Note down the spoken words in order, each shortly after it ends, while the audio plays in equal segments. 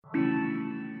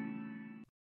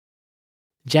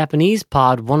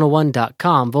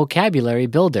JapanesePod101.com Vocabulary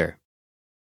Builder.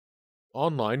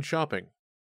 Online shopping.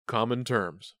 Common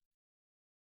terms.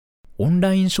 オン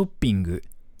ラインショッピング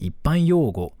一般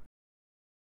用語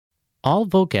All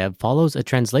vocab follows a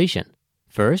translation.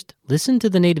 First, listen to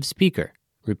the native speaker.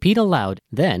 Repeat aloud,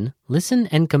 then listen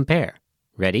and compare.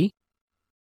 Ready?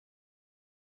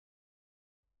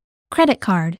 Credit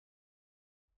card.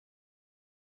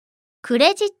 ク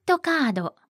レジットカー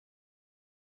ド。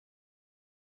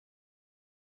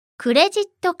クレジッ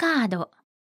トカード。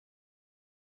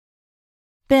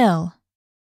Bill.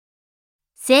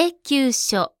 請求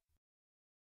書。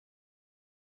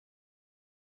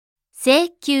請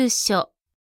求書。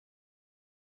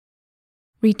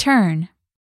Return.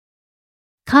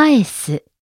 返す。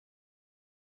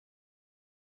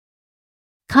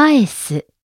返す。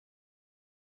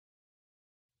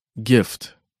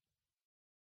Gift.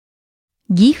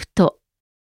 ギフト。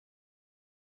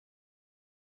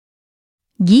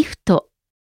ギフト。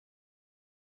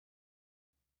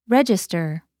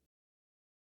Register.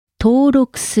 登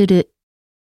録する。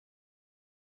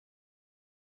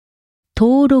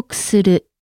登録する。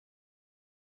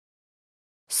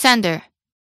Sender.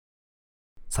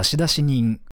 差出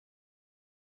人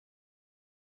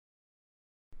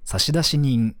差出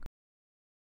人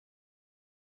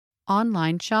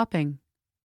Online shopping.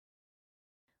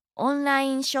 オンラ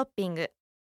インショッピング。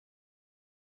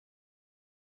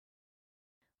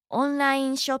オンライ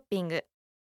ンショッピング。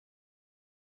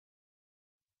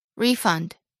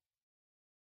Refund.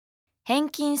 返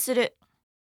金する。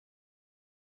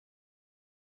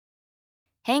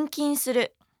返金す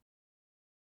る。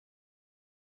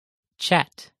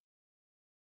Chat.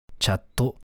 チャッ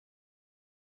ト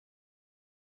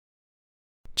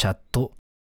チャット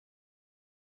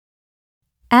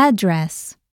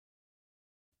Address.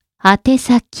 宛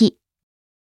先。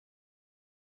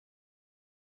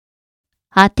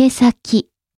宛先。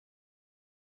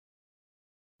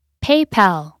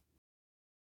PayPal.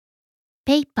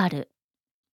 ペイパル。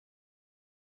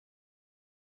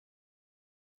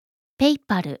ペイ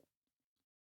パル。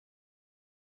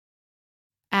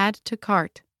Add to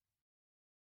cart.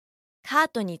 カー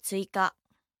トに追加。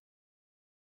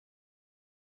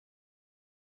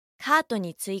カート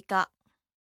に追加。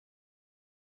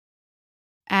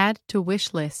Add to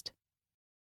wish list.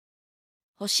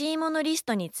 欲しいものリス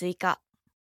トに追加。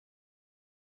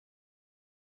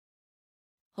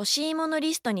欲しいもの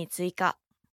リストに追加。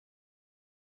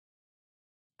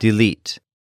Delete.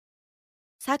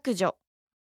 削除。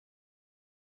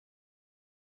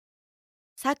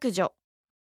削除。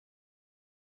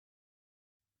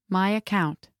My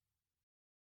account.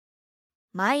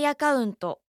 マイアカウン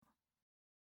ト。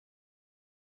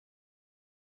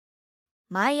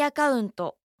マイアカウン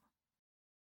ト。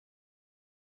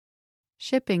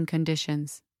Shipping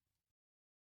conditions.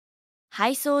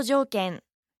 配送条件。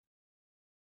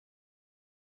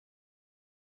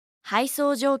配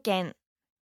送条件。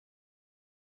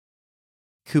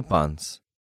Coupons.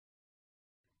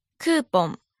 クーポ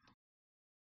ン。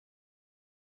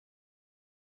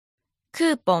ク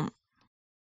ーポン。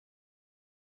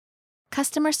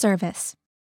Customer service.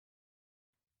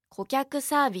 顧客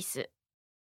サービス。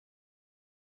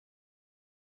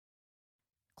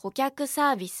顧客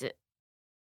サービス。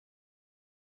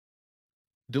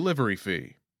Delivery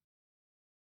fee.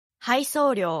 配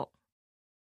送料。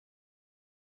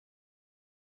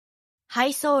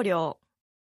配送料。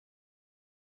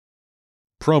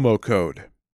Promo code.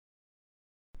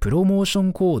 プロモーショ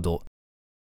ンコード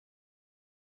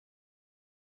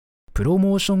プロ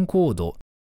モーションコード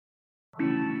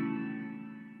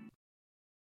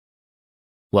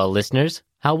Well, listeners,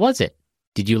 how was it?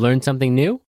 Did you learn something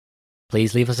new?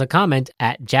 Please leave us a comment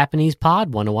at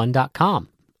JapanesePod101.com.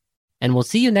 And we'll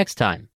see you next time.